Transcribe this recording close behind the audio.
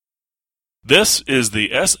This is the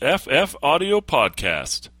SFFaudio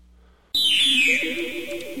podcast.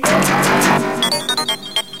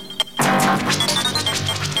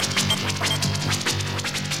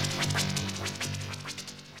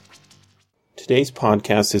 Today's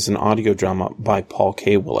podcast is an audio drama by Paul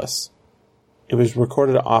K. Willis. It was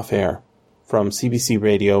recorded off-air from CBC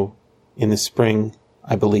Radio in the spring,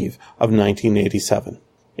 I believe, of 1987.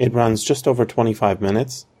 It runs just over 25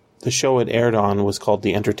 minutes. The show it aired on was called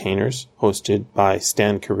The Entertainers, hosted by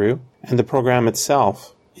Stan Carew, and the program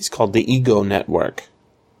itself is called The Ego Network.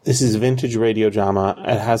 This is vintage radio drama.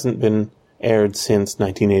 It hasn't been aired since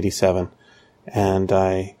 1987, and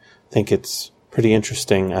I think it's pretty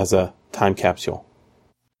interesting as a time capsule.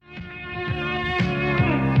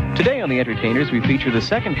 Today on The Entertainers, we feature the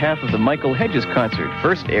second half of the Michael Hedges concert,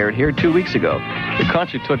 first aired here 2 weeks ago. The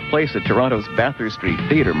concert took place at Toronto's Bathurst Street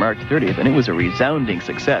Theatre March 30th, and it was a resounding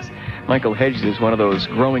success. Michael Hedges is one of those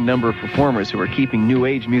growing number of performers who are keeping new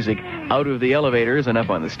age music out of the elevators and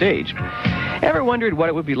up on the stage. Ever wondered what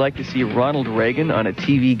it would be like to see Ronald Reagan on a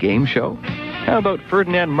TV game show? How about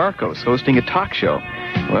Ferdinand Marcos hosting a talk show?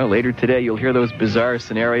 Well, later today you'll hear those bizarre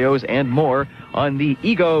scenarios and more on the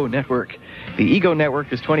Ego Network. The Ego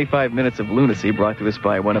Network is 25 minutes of lunacy brought to us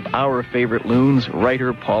by one of our favorite loons,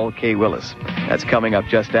 writer Paul K. Willis. That's coming up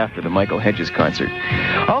just after the Michael Hedges concert.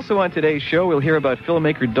 Also on today's show, we'll hear about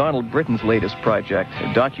filmmaker Donald Britton's latest project,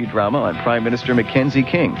 a docudrama on Prime Minister Mackenzie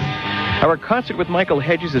King. Our concert with Michael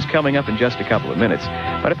Hedges is coming up in just a couple of minutes,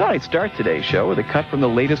 but I thought I'd start today's show with a cut from the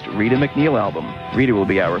latest Rita McNeil album. Rita will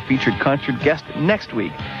be our featured concert guest next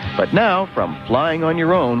week. But now, from Flying on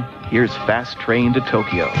Your Own, here's Fast Train to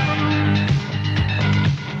Tokyo.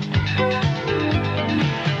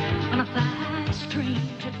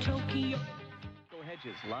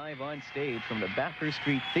 Live on stage from the Bathurst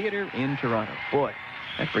Street Theatre in Toronto. Boy,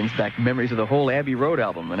 that brings back memories of the whole Abbey Road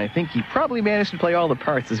album, and I think he probably managed to play all the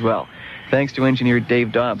parts as well. Thanks to engineer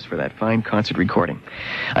Dave Dobbs for that fine concert recording.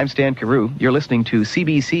 I'm Stan Carew. You're listening to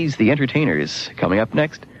CBC's The Entertainers. Coming up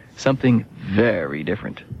next, something very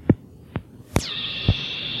different.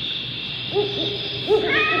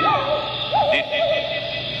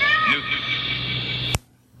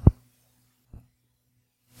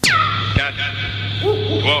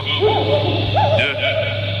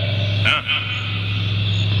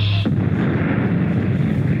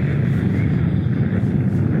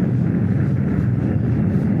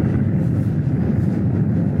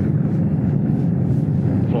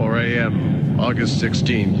 August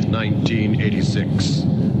 16th, 1986.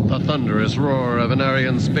 The thunderous roar of an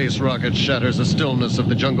Ariane space rocket shatters the stillness of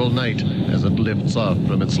the jungle night as it lifts off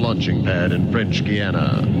from its launching pad in French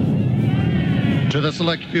Guiana. To the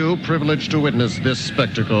select few privileged to witness this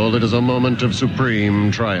spectacle, it is a moment of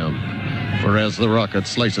supreme triumph. For as the rocket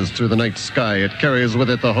slices through the night sky, it carries with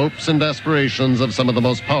it the hopes and aspirations of some of the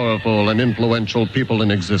most powerful and influential people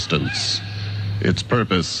in existence. Its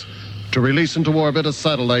purpose: to release into orbit a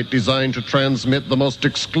satellite designed to transmit the most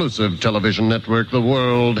exclusive television network the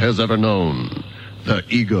world has ever known. The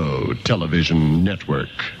Ego Television Network.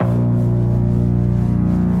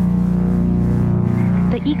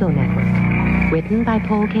 The Ego Network. Written by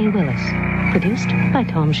Paul K. Willis. Produced by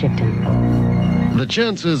Tom Shipton. The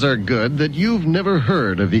chances are good that you've never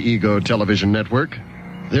heard of the Ego Television Network.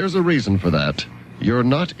 There's a reason for that. You're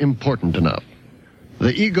not important enough.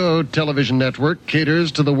 The Ego Television Network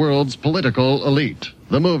caters to the world's political elite,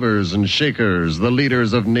 the movers and shakers, the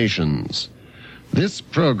leaders of nations. This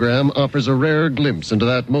program offers a rare glimpse into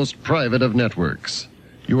that most private of networks.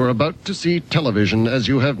 You are about to see television as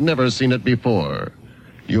you have never seen it before.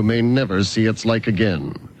 You may never see its like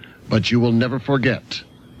again, but you will never forget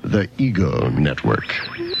the Ego Network.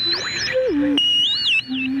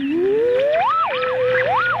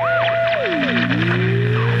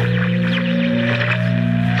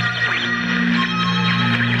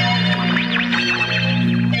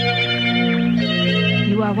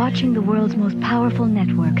 You are watching the world's most powerful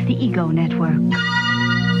network, the Ego Network.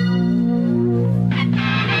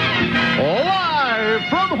 Live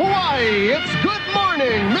from Hawaii, it's Good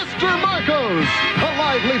Morning, Mr. Marcos. A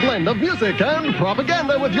lively blend of music and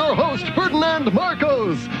propaganda with your host, Ferdinand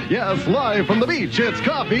Marcos. Yes, live from the beach, it's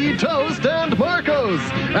coffee, toast, and Marcos.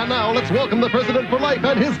 And now let's welcome the President for Life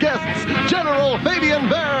and his guests, General Fabian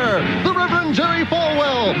Bear, the Reverend Jerry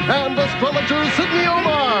Falwell, and astrologer Sidney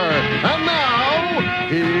Omar. And now,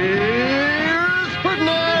 here's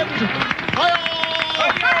Ferdinand. Hi-oh!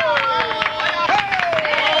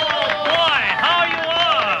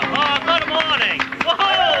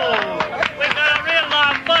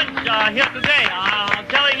 Here today, I'm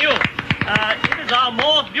telling you, it is our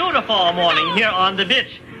most beautiful morning here on the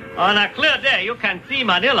beach. On a clear day, you can see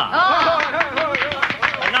Manila.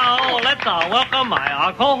 Now, let's welcome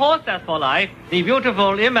my co-hostess for life, the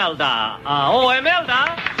beautiful Imelda.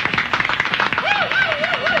 Imelda.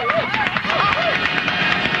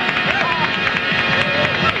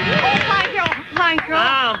 Thank you.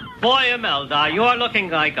 Boy, Imelda, you are looking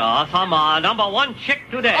like some number one chick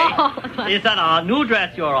today. Is that a new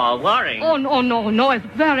dress you're wearing? Oh, no, it's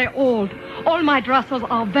very old. All my dresses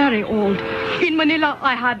are very old. In Manila,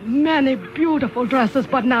 I had many beautiful dresses,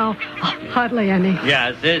 but now, hardly any.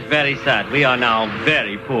 Yes, it's very sad. We are now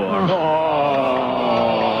very poor.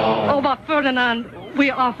 Oh, but Ferdinand, we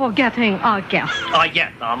are forgetting our guest.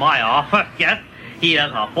 Yes, my first guest. He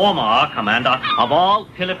is a former commander of all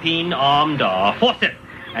Philippine armed forces.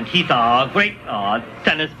 And he's a great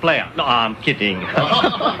tennis player. No, I'm kidding.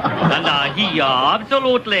 And he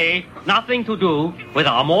absolutely nothing to do with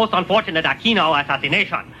our most unfortunate Aquino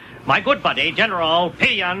assassination. My good buddy, General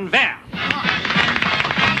Pillion Vare.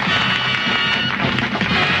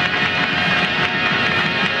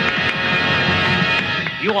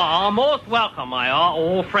 You are most welcome, my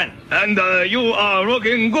old friend. And you are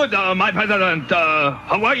looking good, my president.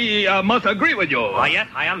 Hawaii must agree with you. Yes,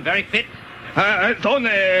 I am very fit. It's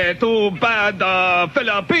only too bad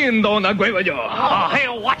Philippines don't agree with you. Hey,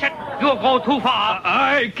 watch it. You go too far.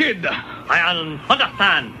 I kid. I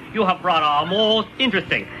understand. You have brought a most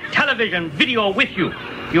interesting television video with you.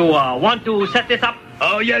 You want to set this up?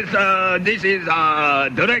 Oh, yes. This is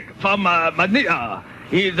direct from Manila.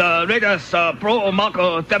 It's the latest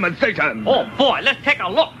pro-Marco demonstration. Oh, boy, let's take a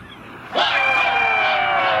look.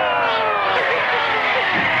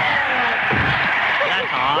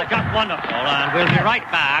 That's just wonderful, and we'll be right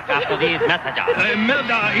back after these messages.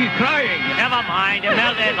 Imelda is crying. Never mind,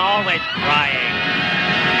 Imelda is always crying.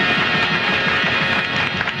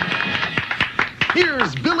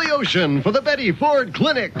 Here's Billy Ocean for the Betty Ford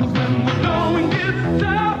Clinic.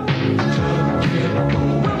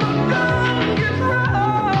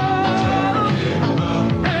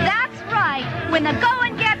 When the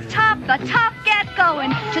going gets tough, the tough get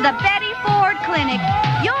going to the Betty Ford Clinic.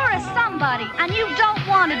 You're a somebody, and you don't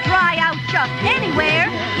want to dry out just anywhere.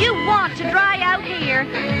 You want to dry out here.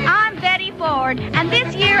 I'm Betty Ford, and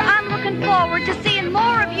this year I'm looking forward to seeing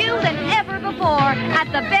more of you than ever before at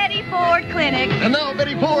the Betty Ford Clinic. And now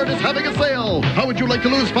Betty Ford is having a sale. How would you like to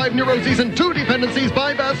lose 5 neuroses and 2 dependencies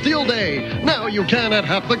by Bastille Day? Now you can at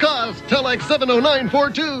half the cost. Telex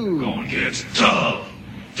 70942. Going gets tough.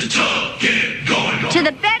 The tough get going. To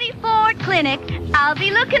the Betty Ford Clinic. I'll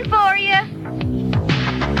be looking for you.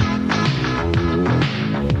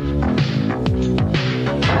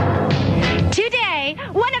 Today,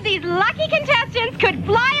 one of these lucky contestants could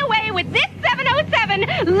fly away with this 707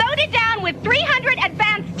 loaded down with 300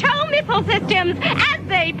 advanced tow missile systems as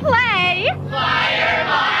they play... Fire,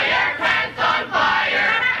 fire, pants on fire.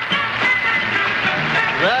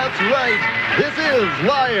 That's right. This is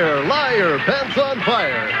Liar, Liar, Pants on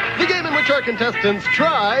Fire, the game in which our contestants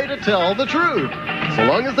try to tell the truth. So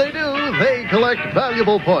long as they do, they collect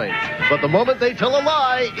valuable points. But the moment they tell a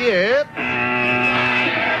lie, it... Liar,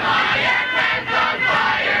 pants on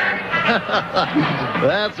fire.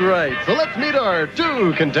 That's right. So let's meet our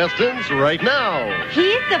 2 contestants right now.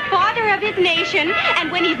 He's the father of his nation,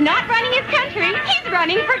 and when he's not running his country, he's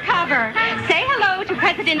running for cover. Say hello to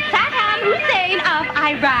President Saddam Hussein of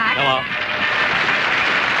Iraq. Hello.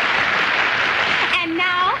 And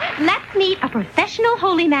now, let's meet a professional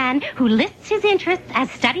holy man who lists his interests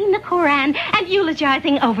as studying the Quran and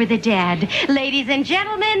eulogizing over the dead. Ladies and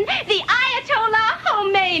gentlemen, the Ayatollah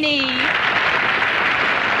Khomeini.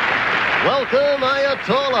 Welcome,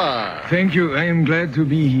 Ayatollah. Thank you. I am glad to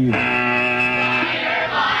be here. Fire,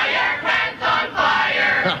 fire, pants on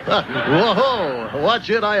fire. Whoa,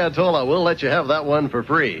 watch it, Ayatollah. We'll let you have that one for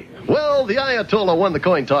free. Well, the Ayatollah won the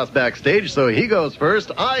coin toss backstage, so he goes first.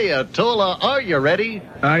 Ayatollah, are you ready?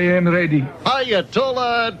 I am ready.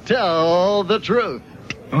 Ayatollah, tell the truth.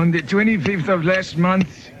 On the 25th of last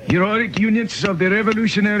month, heroic units of the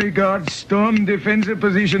Revolutionary Guard stormed defensive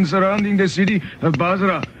positions surrounding the city of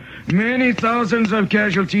Basra. Many thousands of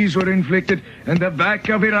casualties were inflicted, and the back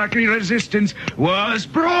of Iraqi resistance was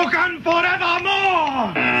broken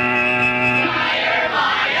forevermore! Fire,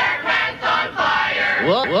 fire, pants on fire.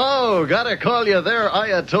 Whoa, gotta call you there,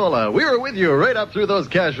 Ayatollah. We were with you right up through those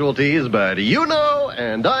casualties, but you know,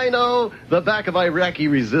 and I know, the back of Iraqi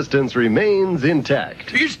resistance remains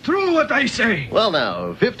intact. It's true what I say. Well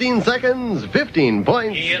now, 15 seconds, 15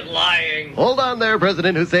 points. He is lying. Hold on there,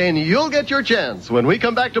 President Hussein. You'll get your chance when we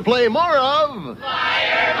come back to play more of...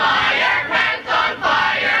 Fire, fire, pants on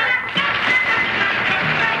fire.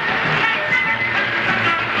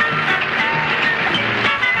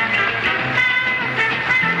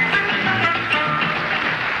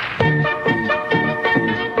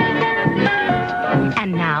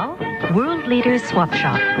 Reader's Swap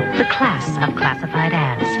Shop, the class of classified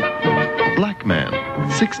ads. Black man,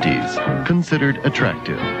 60s, considered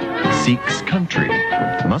attractive. Seeks country,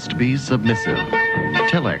 must be submissive.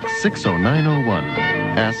 Telex 60901.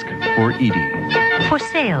 Ask for Edie. For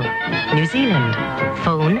sale, New Zealand.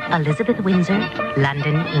 Phone Elizabeth Windsor,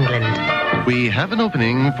 London, England. We have an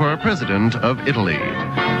opening for a president of Italy.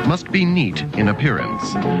 Must be neat in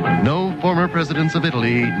appearance. No former presidents of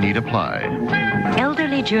Italy need apply.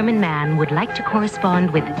 Elderly German man would like to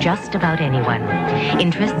correspond with just about anyone.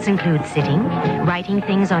 Interests include sitting, writing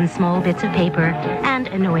things on small bits of paper, and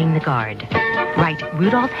annoying the guard. Write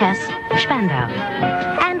Rudolf Hess, Spandau.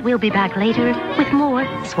 And we'll be back later with more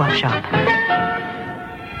Swap Shop.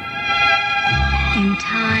 In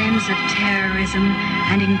times of terrorism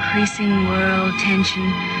and increasing world tension,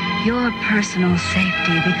 your personal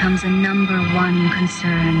safety becomes a #1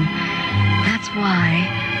 concern. That's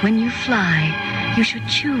why, when you fly, you should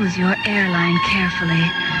choose your airline carefully.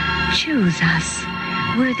 Choose us.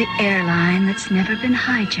 We're the airline that's never been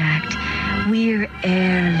hijacked. We're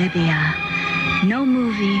Air Libya. No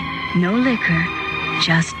movie, no liquor,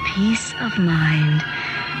 just peace of mind.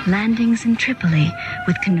 Landings in Tripoli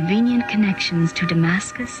with convenient connections to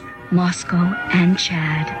Damascus, Moscow, and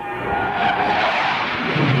Chad.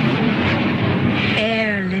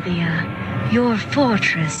 Air Libya, your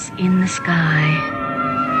fortress in the sky.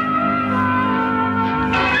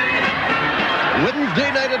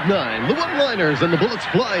 Wednesday night at 9, the one-liners and the bullets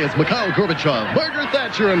fly as Mikhail Gorbachev, Margaret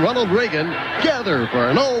Thatcher, and Ronald Reagan gather for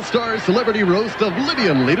an all-star celebrity roast of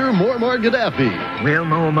Libyan leader Muammar Gaddafi. Well,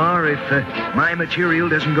 Muammar, if my material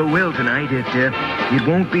doesn't go well tonight, it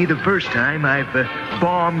won't be the first time I've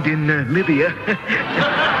bombed in Libya.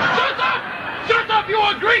 Shut up! Shut up, you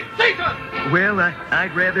are great Satan! Well,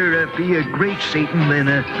 I'd rather be a great Satan than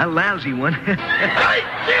a lousy one. I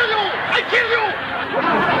kill you! I kill you!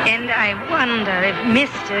 And I wonder if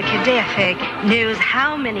Mr. Gaddafi knows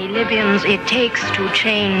how many Libyans it takes to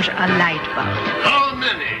change a light bulb. How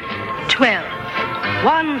many? 12.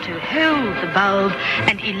 1 to hold the bulb,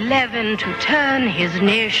 and 11 to turn his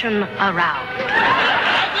nation around.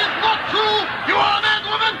 That is not true! You are a mad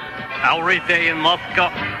woman! Every day in Moscow,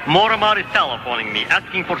 Muammar is telephoning me,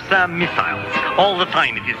 asking for SAM missiles. All the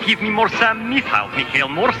time it is, give me more SAM missiles, Mikhail,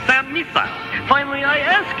 more SAM missiles. Finally, I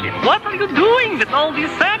ask him, what are you doing with all these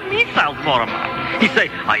SAM missiles, Muammar? He say,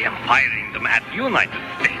 I am firing them at the United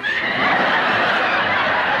States.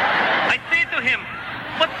 I say to him,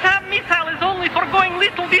 but SAM missile is only for going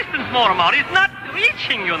little distance, Muammar. It's not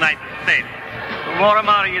reaching United States.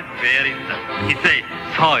 Muammar is very sad. He say,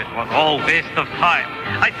 so it was all waste of time.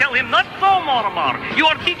 I tell him, not so, Muammar. You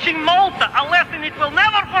are teaching Malta a lesson it will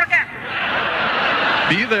never forget.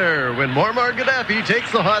 Be there when Muammar Gaddafi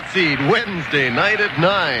takes the hot seat Wednesday night at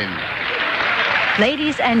 9.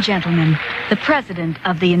 Ladies and gentlemen, the President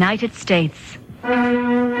of the United States.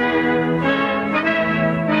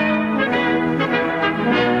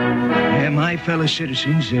 My fellow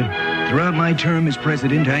citizens, throughout my term as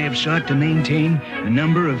president, I have sought to maintain a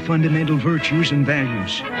number of fundamental virtues and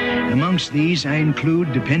values. Amongst these, I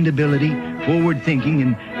include dependability, forward thinking,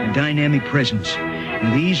 and a dynamic presence.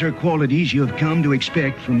 And these are qualities you have come to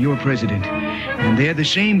expect from your president. And they're the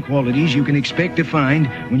same qualities you can expect to find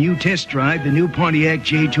when you test drive the new Pontiac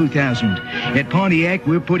J2000. At Pontiac,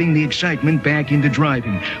 we're putting the excitement back into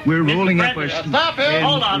driving. We're rolling up our... Stop it!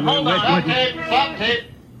 Hold on. Stop tape.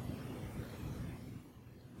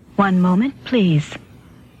 One moment, please.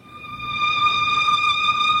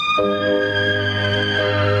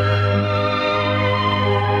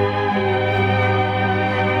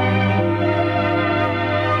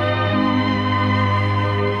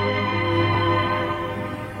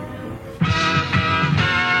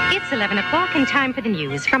 It's 11 o'clock and time for the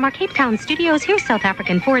news. From our Cape Town studios, here's South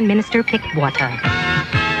African Foreign Minister Pikwata.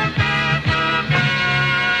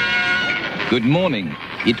 Good morning.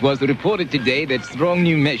 It was reported today that strong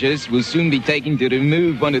new measures will soon be taken to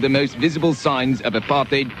remove one of the most visible signs of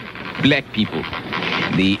apartheid, black people.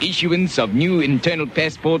 The issuance of new internal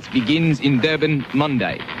passports begins in Durban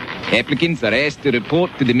Monday. Applicants are asked to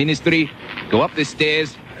report to the ministry, go up the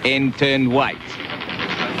stairs, and turn white.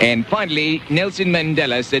 And finally, Nelson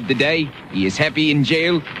Mandela said today he is happy in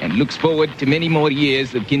jail and looks forward to many more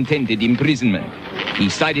years of contented imprisonment. He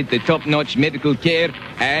cited the top-notch medical care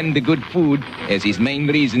and the good food as his main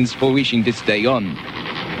reasons for wishing to stay on.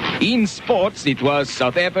 In sports, it was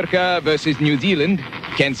South Africa versus New Zealand,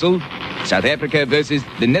 cancelled. South Africa versus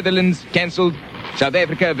the Netherlands, cancelled. South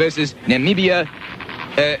Africa versus Namibia,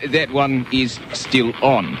 that one is still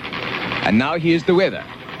on. And now here's the weather.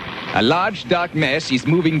 A large dark mass is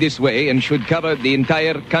moving this way and should cover the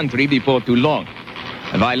entire country before too long.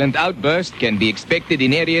 A violent outburst can be expected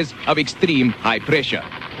in areas of extreme high pressure.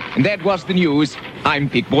 And that was the news. I'm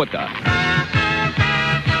Pickwater.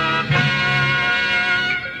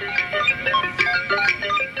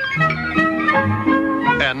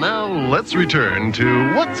 And now let's return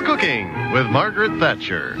to What's Cooking with Margaret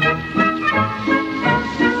Thatcher.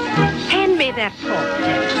 Hand me that fork,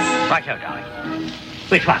 Dennis. Right-o, darling.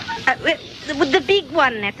 Which one? The big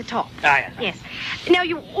one at the top. Ah, yes. Yes. Now,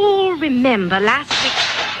 you all remember last week...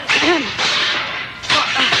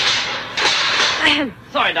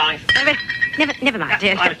 Sorry, darling. Never mind,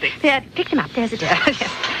 dear. My mistake. Pick them up. There's a dear.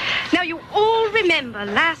 Yes. Now, you all remember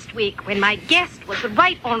last week when my guest was the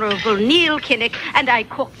Right Honourable Neil Kinnock and I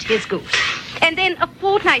cooked his goose. And then a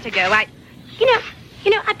fortnight ago, I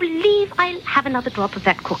believe I'll have another drop of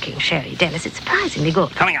that cooking sherry, Dennis. It's surprisingly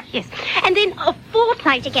good. Coming up. Yes. And then a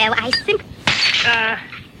fortnight ago, I simply...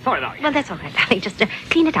 Sorry, darling. Well, that's all right, darling. Just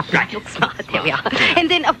clean it up. Right. Look smart. There we are. And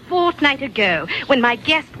then a fortnight ago, when my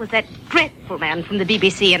guest was that dreadful man from the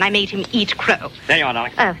BBC and I made him eat crow. There you are,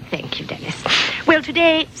 darling. Oh, thank you, Dennis. Well,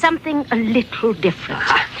 today, something a little different.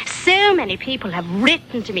 So many people have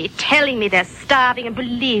written to me telling me they're starving, and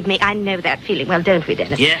believe me, I know that feeling. Well, don't we,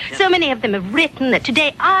 Dennis? Yes. So many of them have written that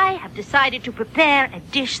today I have decided to prepare a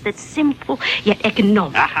dish that's simple yet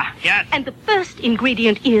economical. Aha, yes. And the first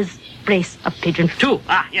ingredient is brace of pigeons. 2.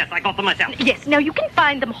 Ah, yes, I got them myself. Yes, now you can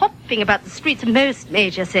find them hopping about the streets of most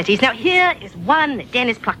major cities. Now, here is one that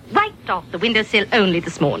Dennis plucked right off the windowsill only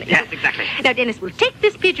this morning. Yes, exactly. Now, Dennis will take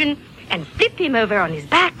this pigeon and flip him over on his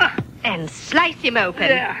back and slice him open.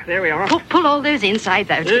 Yeah, there we are. Pull all those insides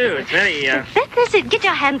out. Ooh, it's very, That's it. Get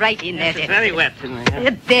your hand right in there, It's Dennis. very wet, isn't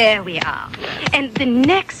it? There we are. And the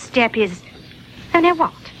next step is... Oh, now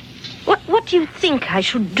what? What do you think I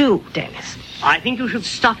should do, Dennis? I think you should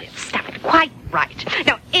stuff it. Stuff it. Quite right.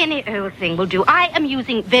 Now, any old thing will do. I am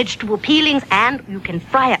using vegetable peelings, and you can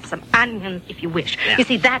fry up some onions if you wish. Yeah. You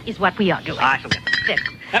see, that is what we are doing. I shall get There.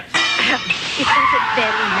 It's also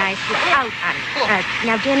very nice without onions.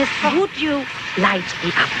 Now, Dennis, would you light the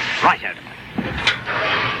oven? Right-o.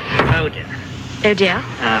 Oh, dear. Oh, dear?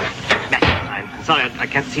 Matches. I'm sorry, I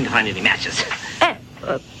can't seem to find any matches.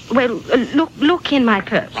 Look in my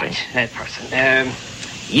purse. Right, that person.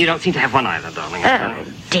 You don't seem to have one either, darling. Oh,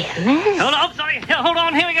 Dennis. Hold on, sorry. Hold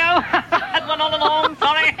on, here we go. Had one all along,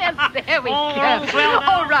 sorry. There we go. Well done.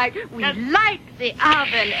 All right, we light the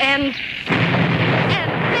oven and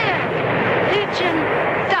there, pigeon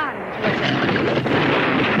done.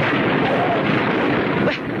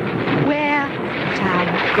 Where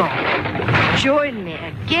time gone? Join me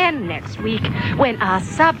again next week when our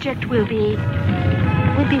subject will be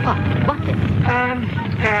what? What then?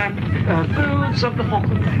 Foods of the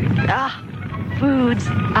Falklands. Foods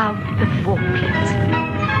of the Falklands.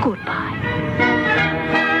 Goodbye.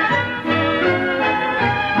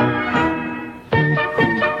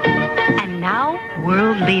 And now,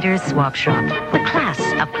 World Leaders Swap Shop, the class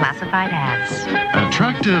of classified ads.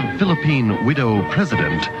 Attractive Philippine widow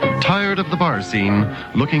president, tired of the bar scene,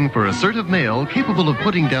 looking for assertive male capable of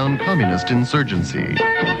putting down communist insurgency.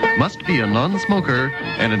 Must be a non-smoker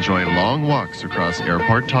and enjoy long walks across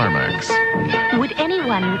airport tarmacs. Would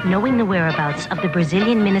anyone knowing the whereabouts of the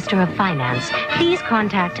Brazilian Minister of Finance please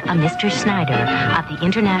contact a Mr. Snyder of the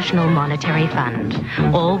International Monetary Fund?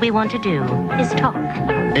 All we want to do is talk.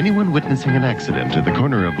 Anyone witnessing an accident at the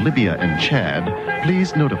corner of Libya and Chad,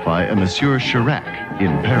 please notify a Monsieur Chirac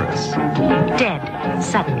in Paris. Dead,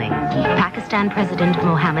 suddenly, Pakistan President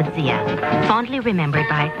Mohammed Zia, fondly remembered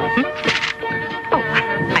by... Oh,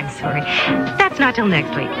 I'm sorry. That's not till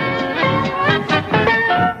next week.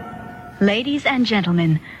 Ladies and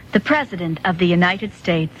gentlemen, the President of the United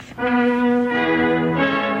States.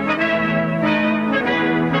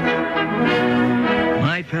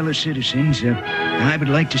 My fellow citizens, I would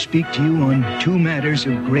like to speak to you on 2 matters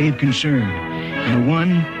of grave concern.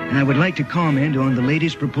 One, I would like to comment on the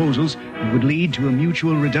latest proposals that would lead to a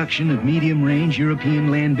mutual reduction of medium-range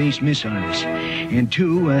European land-based missiles. And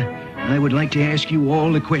 2, I would like to ask you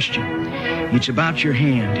all a question. It's about your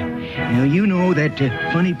hand. Now, you know that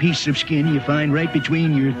funny piece of skin you find right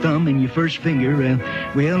between your thumb and your first finger.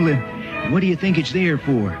 What do you think it's there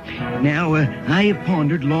for? Now, I have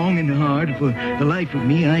pondered long and hard for the life of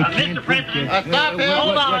me. I can't... Mr. President, Stop it!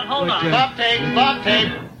 Hold on. Stop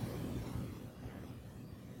tape!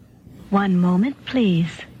 One moment,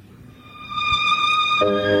 please.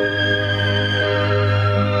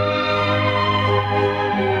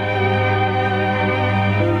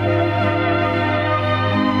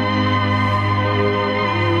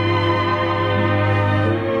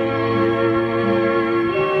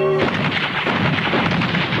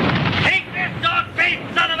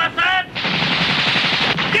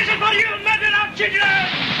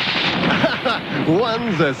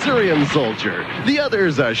 a Syrian soldier. The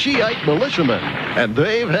other's a Shiite militiaman. And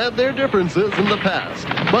they've had their differences in the past.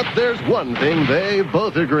 But there's one thing they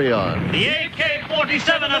both agree on. The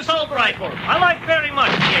AK-47 assault rifle. I like very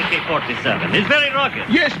much the AK-47. It's very rugged.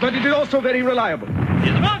 Yes, but it is also very reliable.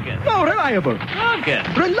 It's rugged. No, reliable.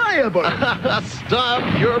 Rugged. Reliable.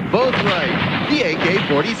 Stop, you're both right. The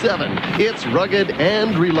AK-47. It's rugged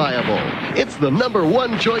and reliable. It's the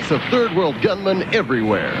 #1 choice of third world gunmen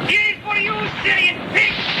everywhere. It is for you, Syrian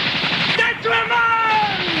pig! That's your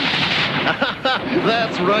man!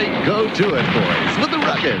 That's right, go to it, boys, with the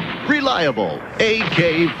rugged, reliable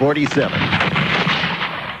AK-47.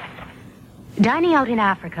 Dining out in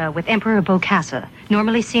Africa with Emperor Bokassa,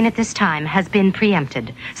 normally seen at this time, has been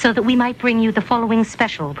preempted, so that we might bring you the following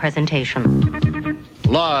special presentation.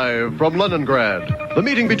 Live from Leningrad, the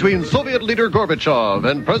meeting between Soviet leader Gorbachev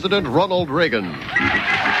and President Ronald Reagan.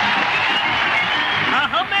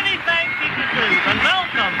 How many thanks, citizens, and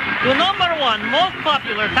welcome to #1 most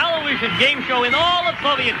popular television game show in all of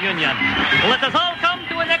Soviet Union. Let us all come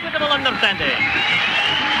to an equitable understanding.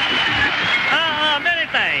 Many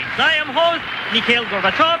thanks. I am host Mikhail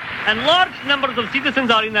Gorbachev, and large numbers of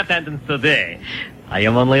citizens are in attendance today. I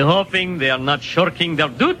am only hoping they are not shirking their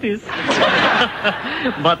duties.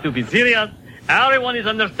 But to be serious, everyone is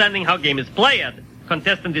understanding how game is played.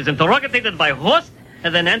 Contestant is interrogated by host,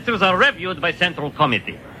 and then answers are reviewed by Central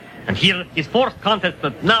Committee. And here is fourth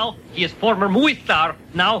contestant now. He is former movie star,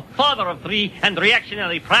 now father of 3, and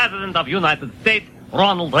reactionary president of United States,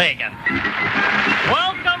 Ronald Reagan.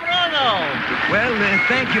 Welcome, Ronald. Well,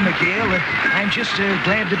 thank you, Mikhail. I'm just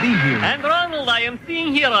glad to be here. And Ronald, I am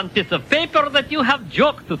seeing here on piece of paper that you have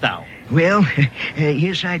joke to tell. Well,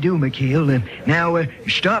 yes, I do, Mikhail. Now,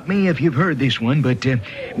 stop me if you've heard this one, but,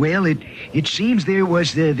 well, it seems there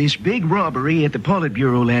was this big robbery at the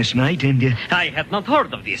Politburo last night, and... I had not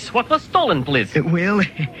heard of this. What was stolen, please? Well,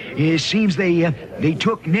 it seems they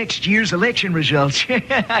took next year's election results.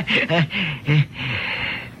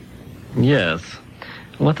 Yes.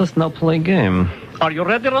 Let us now play a game. Are you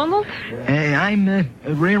ready, Ronald? I'm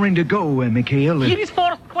raring to go, Mikhail. Here is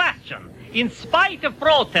fourth question. In spite of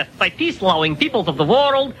protests by peace-loving peoples of the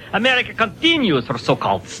world, America continues her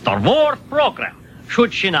so-called Star Wars program.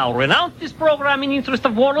 Should she now renounce this program in interest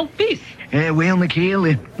of world peace? Well,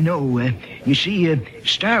 Mikhail, no. You see,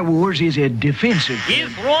 Star Wars is a defensive...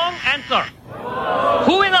 Is wrong answer.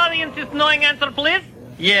 Who in audience is knowing answer, please?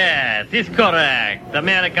 Yes, it's correct.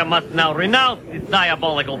 America must now renounce this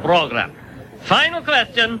diabolical program. Final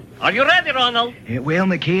question. Are you ready, Ronald? Well,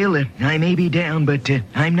 Mikhail, I may be down, but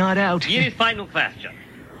I'm not out. Here is final question.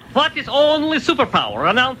 What is only superpower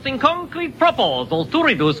announcing concrete proposals to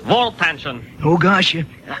reduce world tension? Oh, gosh,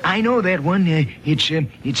 I know that one.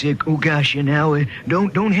 Oh, gosh, now,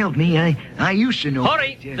 don't help me. I used to know.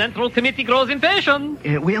 Hurry, Central Committee grows impatient.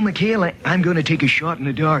 Well, Mikhail, I'm going to take a shot in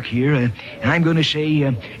the dark here. I'm going to say,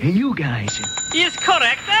 you guys. Is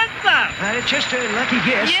correct answer. Just a lucky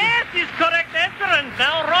guess. Yes, is correct answer. And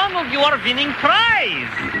now, Ronald, you are winning prize.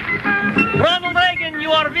 Ronald Reagan,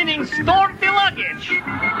 you are winning stored luggage.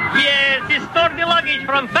 Yes, it's stored luggage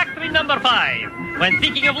from factory number 5. When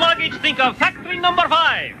thinking of luggage, think of factory number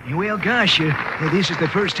 5. Well, gosh, this is the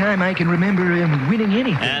first time I can remember winning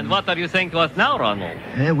anything. And what are you saying to us now, Ronald?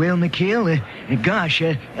 Well, Mikhail, gosh,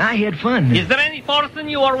 I had fun. Is there any person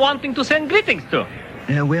you are wanting to send greetings to?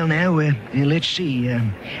 Well, now, let's see.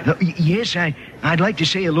 Yes, I'd like to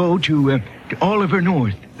say hello to Oliver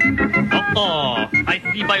North. Oh, I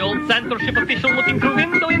see my old censorship official looking through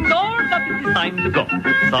window indoors that it is time to go.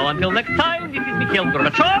 So until next time, this is Mikhail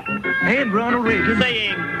Gorbachev and Ronald Reagan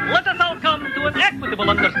saying, let us all come to an equitable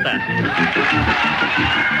understanding.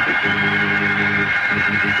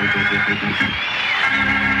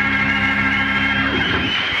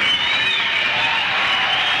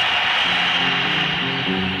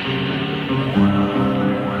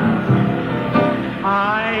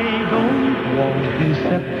 I don't want to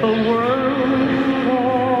set the world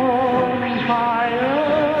on fire.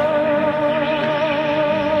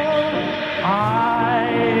 I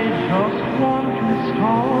just want to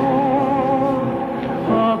start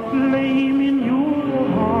a flame in your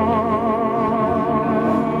heart.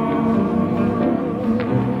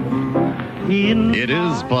 It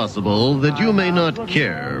is possible that you may not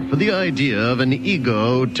care for the idea of an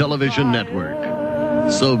ego television network.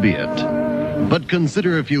 So be it. But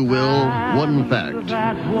consider, if you will, one fact.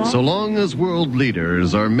 So long as world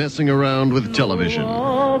leaders are messing around with television,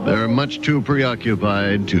 they're much too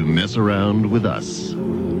preoccupied to mess around with us.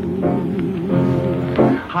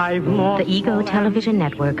 The Ego Television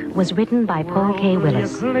Network was written by Paul K.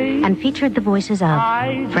 Willis and featured the voices of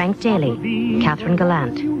Frank Daly, Catherine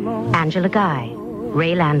Gallant, Angela Guy,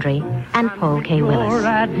 Ray Landry, and Paul K.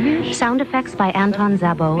 Willis. Sound effects by Anton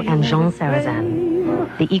Zabot and Jean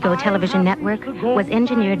Sarazan. The Ego Television Network was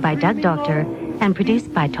engineered by Doug Doctor and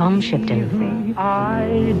produced by Tom Shipton.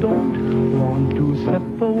 I don't want to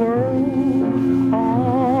set the world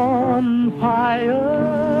on fire.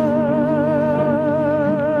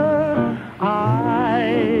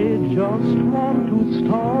 I just want to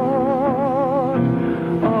start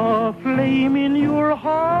a flame in your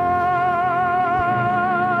heart.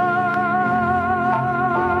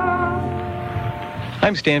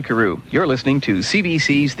 I'm Stan Carew. You're listening to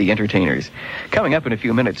CBC's The Entertainers. Coming up in a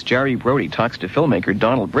few minutes, Jerry Brody talks to filmmaker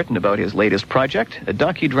Donald Britton about his latest project, a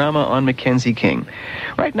docudrama on Mackenzie King.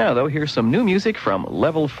 Right now, though, here's some new music from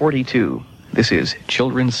Level 42. This is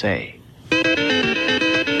Children Say.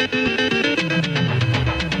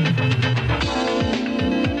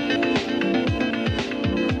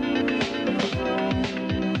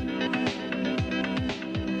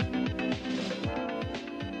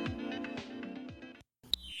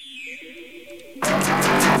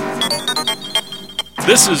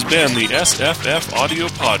 This has been the SFF Audio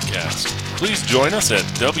Podcast. Please join us at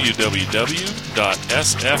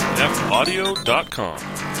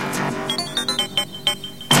www.sffaudio.com.